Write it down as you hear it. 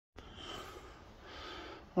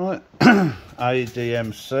Right,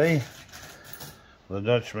 ADMC, the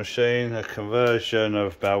nudge machine, a conversion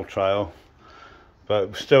of bell trail,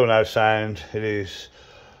 but still no sound. It is.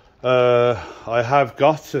 I have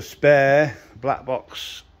got a spare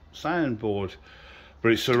Blackbox soundboard,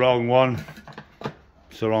 but it's the wrong one.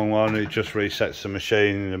 It's the wrong one. It just resets the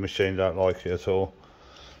machine. The machine don't like it at all.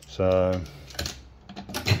 So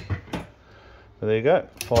there you go.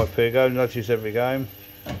 5p go. Nudges every game.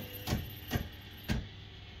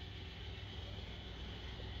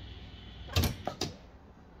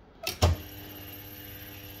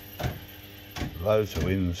 Loads of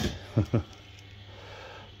wins.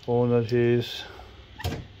 4 nudges.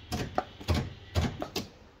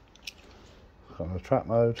 Got the trap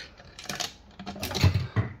mode.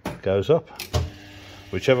 Goes up.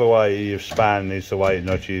 Whichever way you span is the way it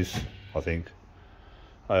nudges, I think.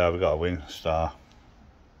 Oh yeah, we've got a win star.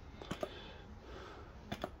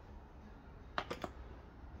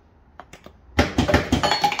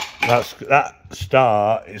 That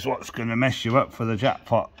star is what's going to mess you up for the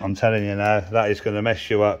jackpot. I'm telling you now, that is going to mess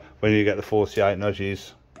you up when you get the 48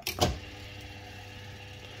 nudges.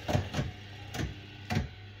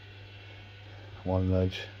 One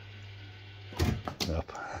nudge. Up.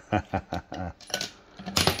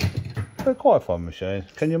 They're quite a fun machine.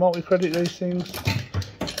 Can you multi-credit these things?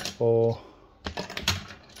 Or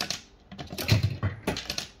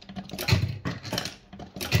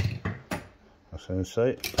that's in the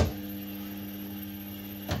seat.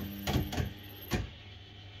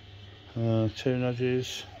 2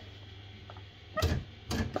 nudges.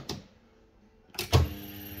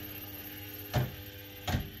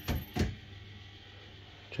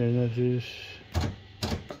 Two nudges.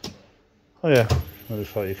 Oh yeah, that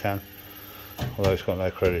looks like you can. Although it's got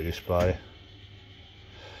no credit display.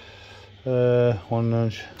 1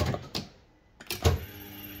 nudge.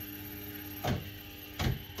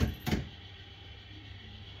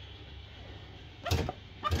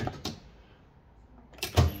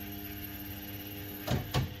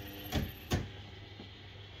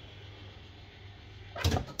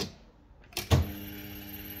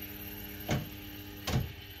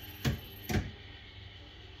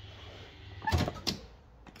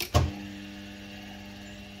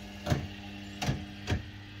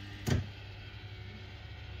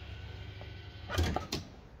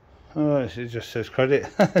 Oh, it just says credit.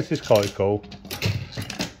 This is quite cool.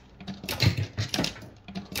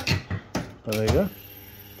 But there you go.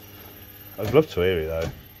 I'd love to hear it though.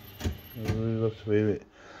 I'd really love to hear it.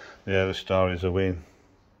 Yeah, the star is a win.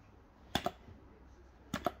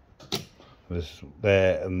 There's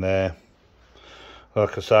there and there.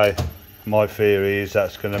 Like I say, my theory is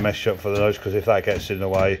that's going to mess you up for the nudge, because if that gets in the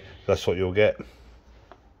way, that's what you'll get.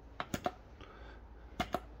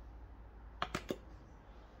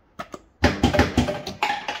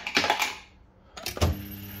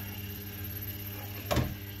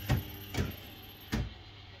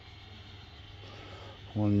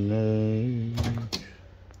 One nudge.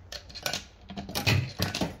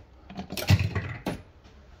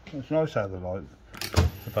 It's nice how they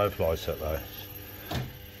both light up though.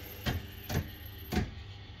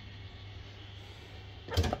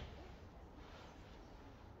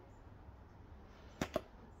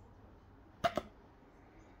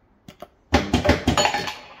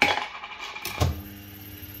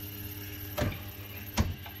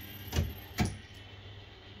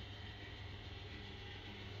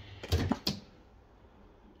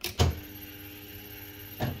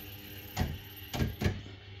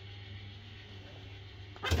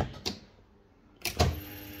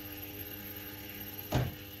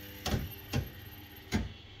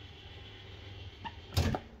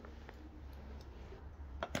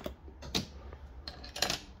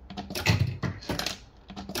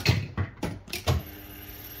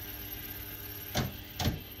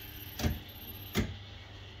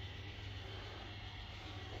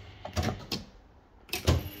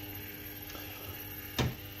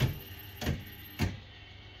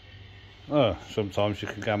 Oh, sometimes you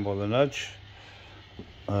can gamble the nudge.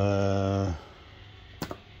 4.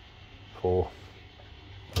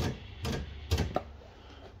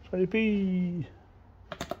 20p.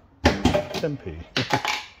 10p.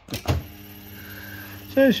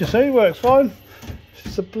 So as you see, it works fine.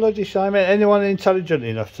 It's a bloody shame. Anyone intelligent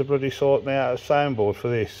enough to bloody sort me out a soundboard for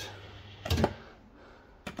this?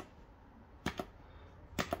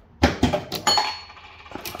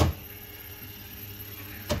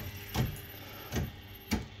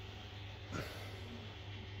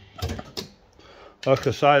 Like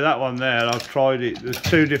I say, that one there, I've tried it. There's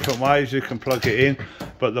 2 different ways you can plug it in,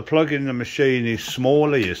 but the plug in the machine is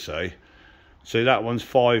smaller, you see, See, that one's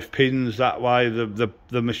 5 pins that way.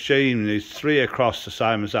 The machine is 3 across, the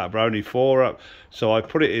same as that, but only 4 up. So I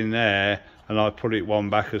put it in there, and I put it 1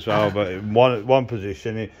 back as well. But in one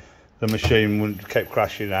position, the machine kept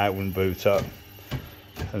crashing out, wouldn't boot up,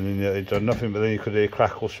 and then it done nothing. But then you could hear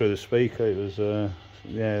crackles through the speaker. It was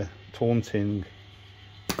yeah, taunting.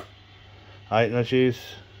 8 nudges.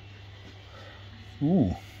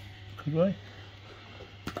 Ooh, could we?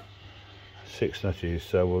 6 nudges.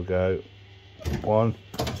 So we'll go 1,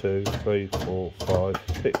 2, 3, 4, 5,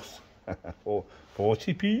 6.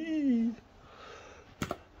 40p.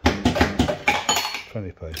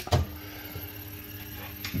 20p.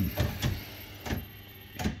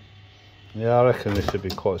 Yeah, I reckon this would be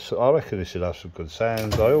quite. I reckon this would have some good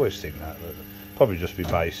sounds. I always think that, but probably just be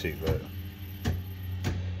basic, but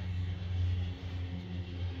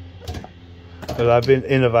I've been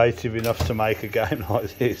innovative enough to make a game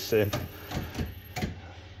like this, and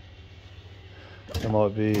I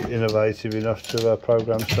might be innovative enough to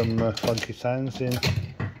program some funky sounds in.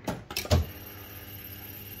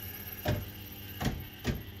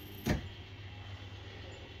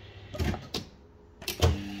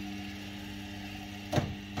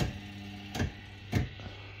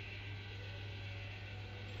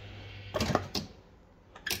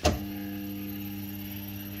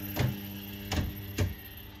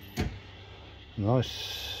 Nice.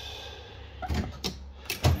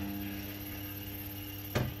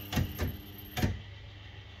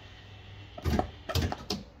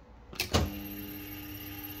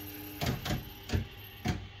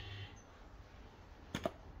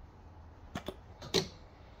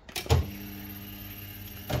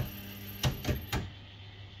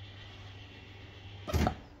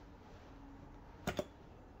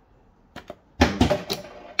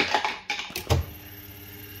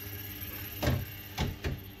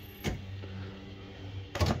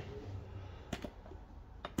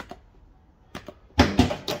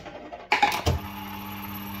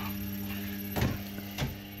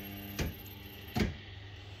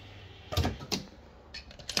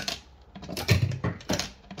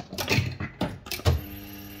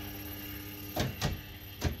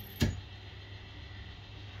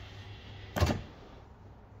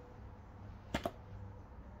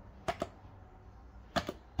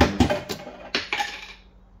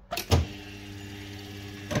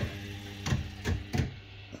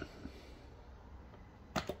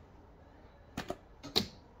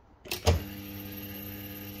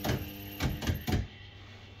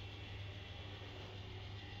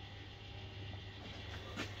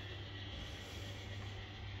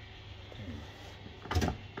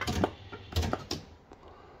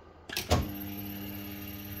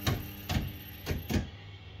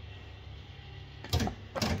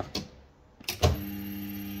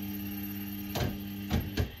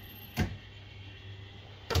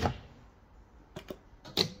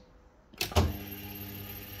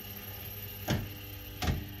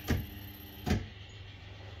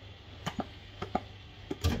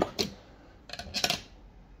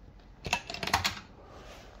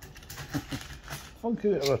 Funky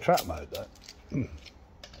little trap mode, that.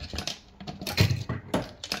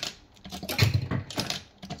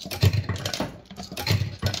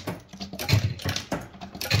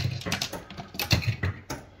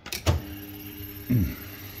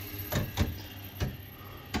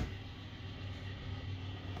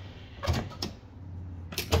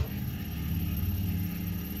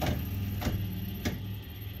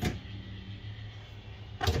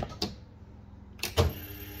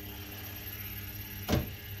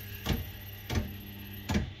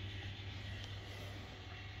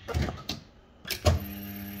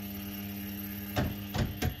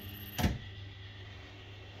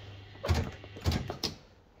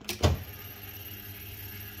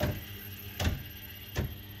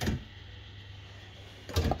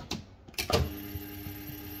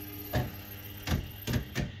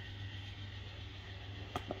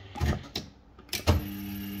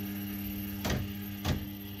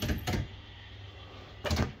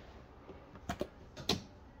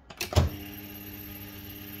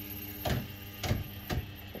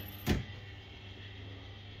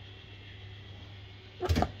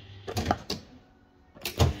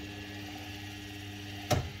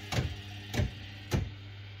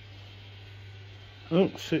 Oh,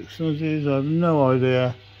 6 nudges, I have no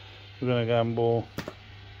idea. We're going to gamble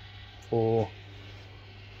for...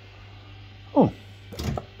 Oh!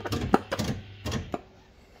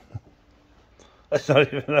 That's not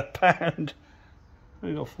even £1.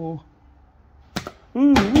 We got 4. Ooh,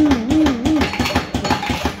 ooh, ooh, ooh.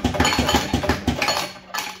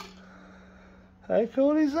 How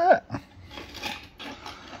cool is that?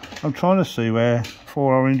 I'm trying to see where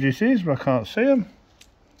 4 oranges is, but I can't see them.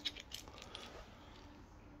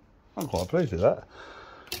 I'm quite pleased with that.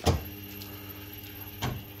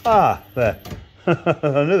 Ah, there.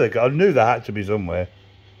 I knew there had to be somewhere.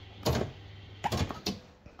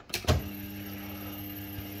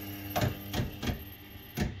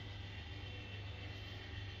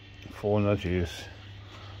 Four nudges.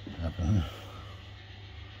 Right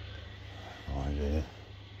there.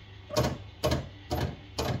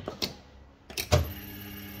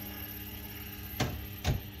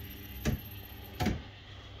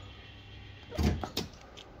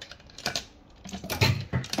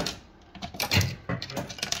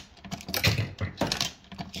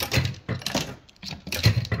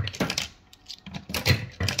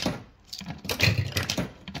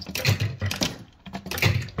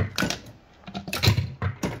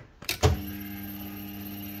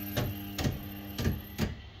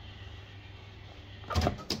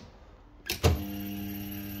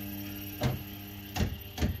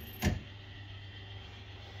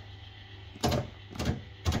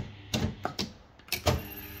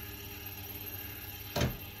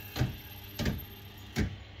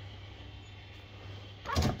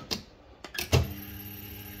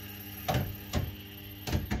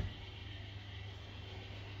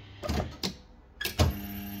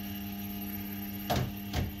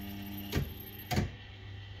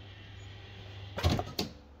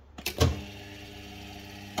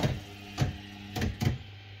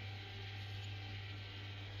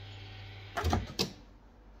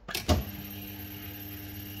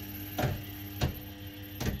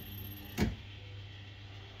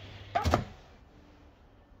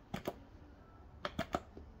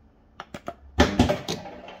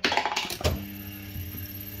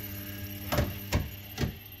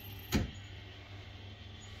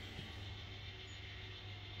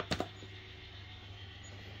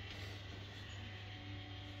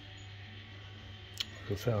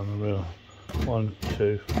 Set on the wheel. 1,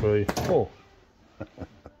 2, 3, 4.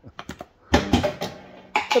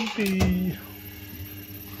 Happy.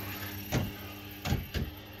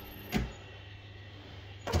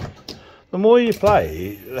 The more you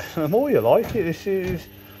play, the more you like it. This is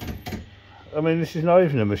not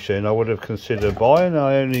even a machine I would have considered buying.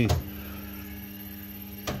 I only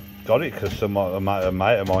got it because a mate of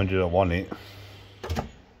mine didn't want it.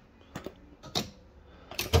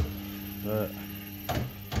 But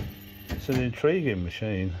it's an intriguing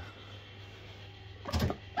machine.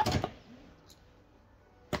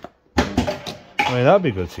 I mean, that'd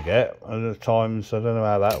be good to get. At times, I don't know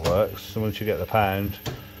how that works. So once you get the pound,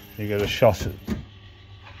 you get a shot at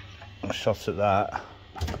that.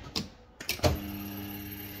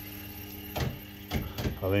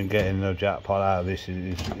 I think getting the jackpot out of this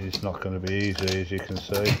is not going to be easy, as you can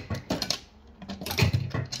see.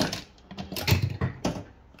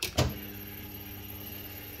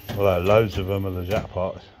 Although loads of them are the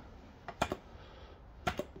jackpots.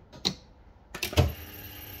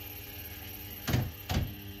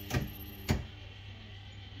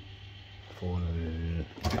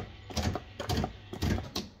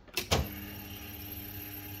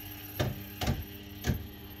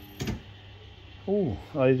 Ooh,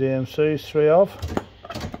 ADMC's 3 of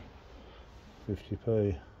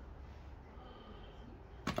 50p.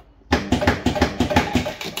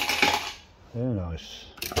 Very nice.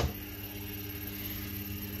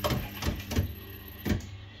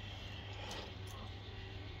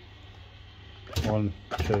 One,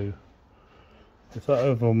 two. If that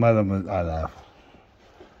overall element, I know.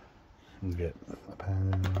 And get a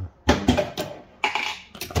pound in there.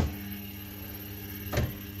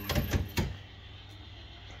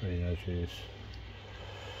 Jeez.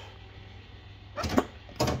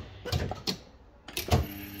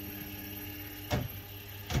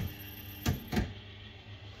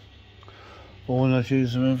 Or when I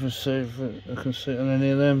use them in for see if I can sit on any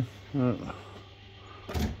of them.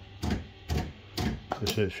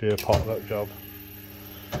 It's literally a potluck job.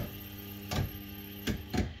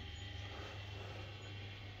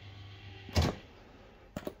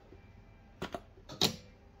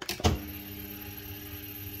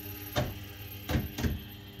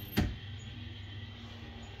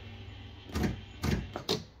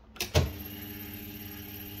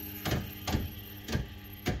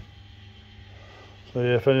 So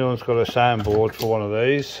yeah, if anyone's got a soundboard for one of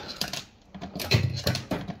these,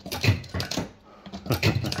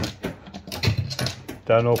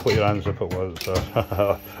 don't all put your hands up at once. So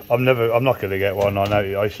I'm not going to get one. I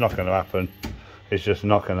know it's not going to happen. It's just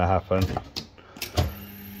not going to happen.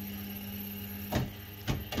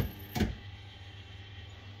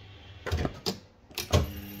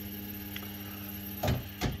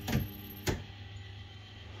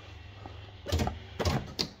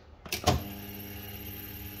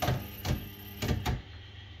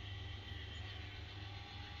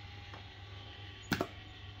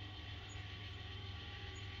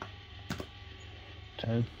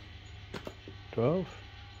 10, 12,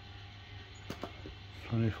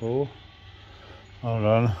 24. Hold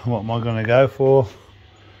on, what am I going to go for?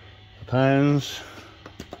 The pounds.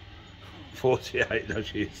 48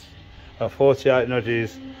 nudges. 48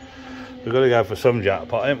 nudges. We've got to go for some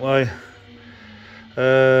jackpot, ain't we?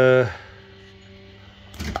 4,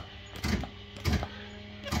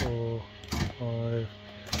 5,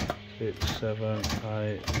 6, 7,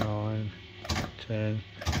 8, 9, 10.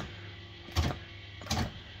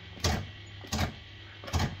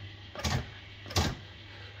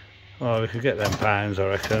 Oh, we could get them pounds, I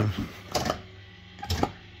reckon.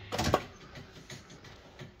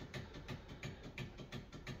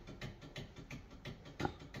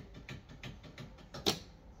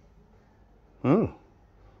 Oh,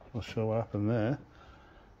 not sure what happened there.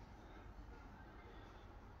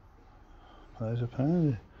 There's a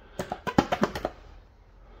pound.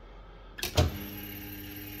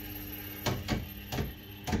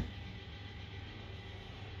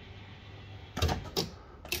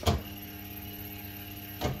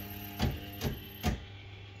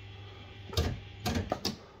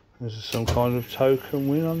 Is there some kind of token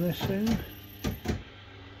win on this thing?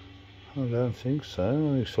 I don't think so. I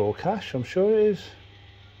think it's all cash, I'm sure it is.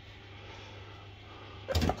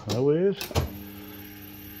 How weird.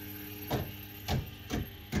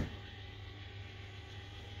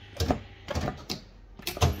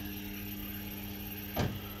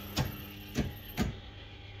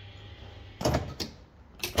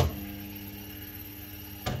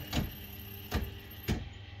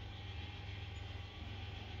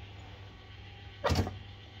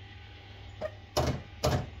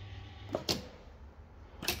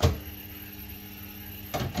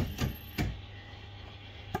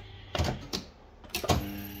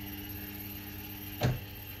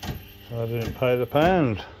 I didn't pay the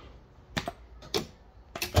pound.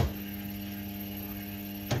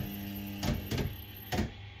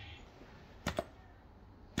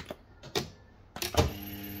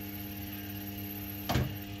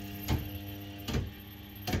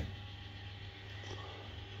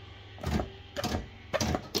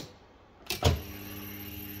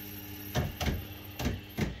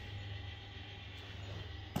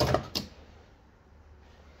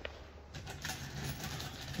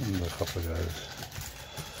 A couple of those.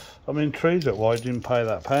 I'm intrigued at why I didn't pay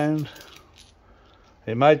that pound.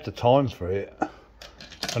 It made the time for it,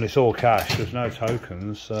 and it's all cash. There's no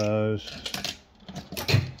tokens, so.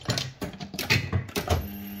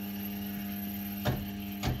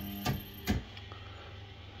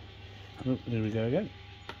 Oh, here we go again.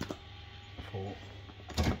 4.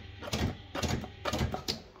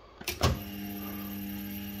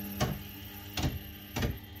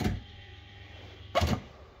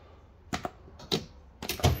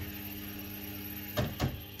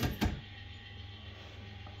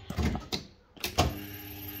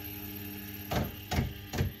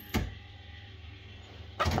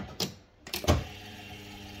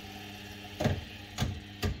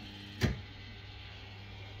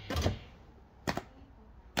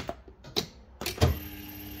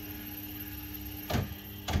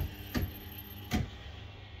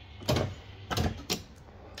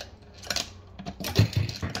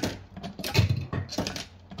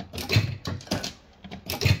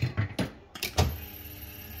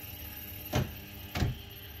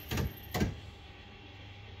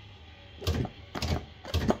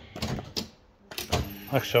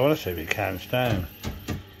 Actually, I want to see if it counts down.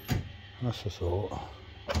 That's the thought.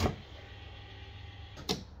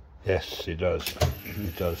 Yes, it does.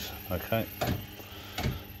 It does. Okay.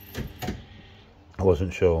 I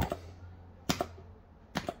wasn't sure.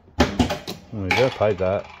 There we go, paid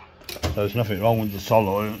that. There's nothing wrong with the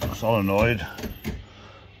solenoid.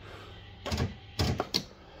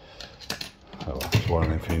 Oh, well, it's one of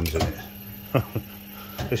them things, isn't it?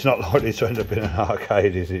 It's not likely to end up in an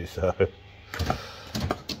arcade, is it? So.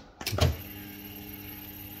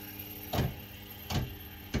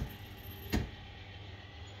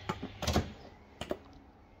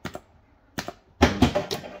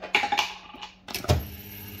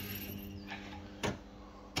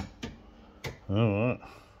 Alright.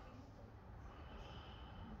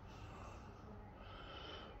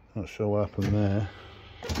 Not sure what happened there.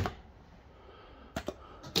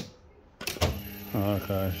 Oh,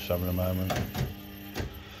 okay, just having a moment.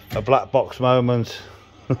 A black box moment.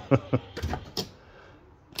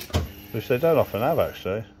 Which they don't often have,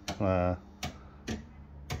 actually.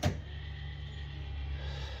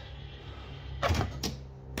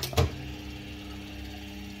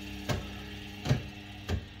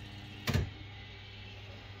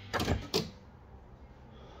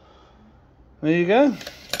 There you go.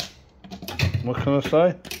 What can I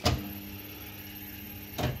say?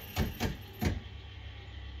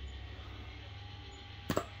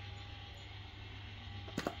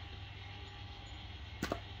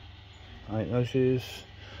 Eight nudges.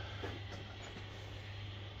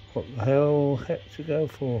 What the hell heck to go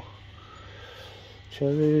for?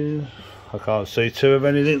 Cherries. I can't see two of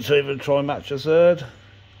anything to even try and match a third.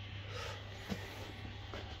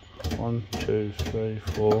 1, 2, 3,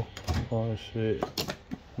 4, 5, 6.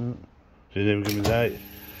 Didn't even give me the 8.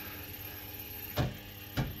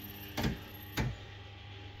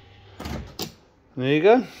 There you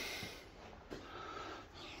go.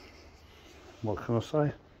 What can I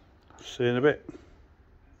say? See you in a bit.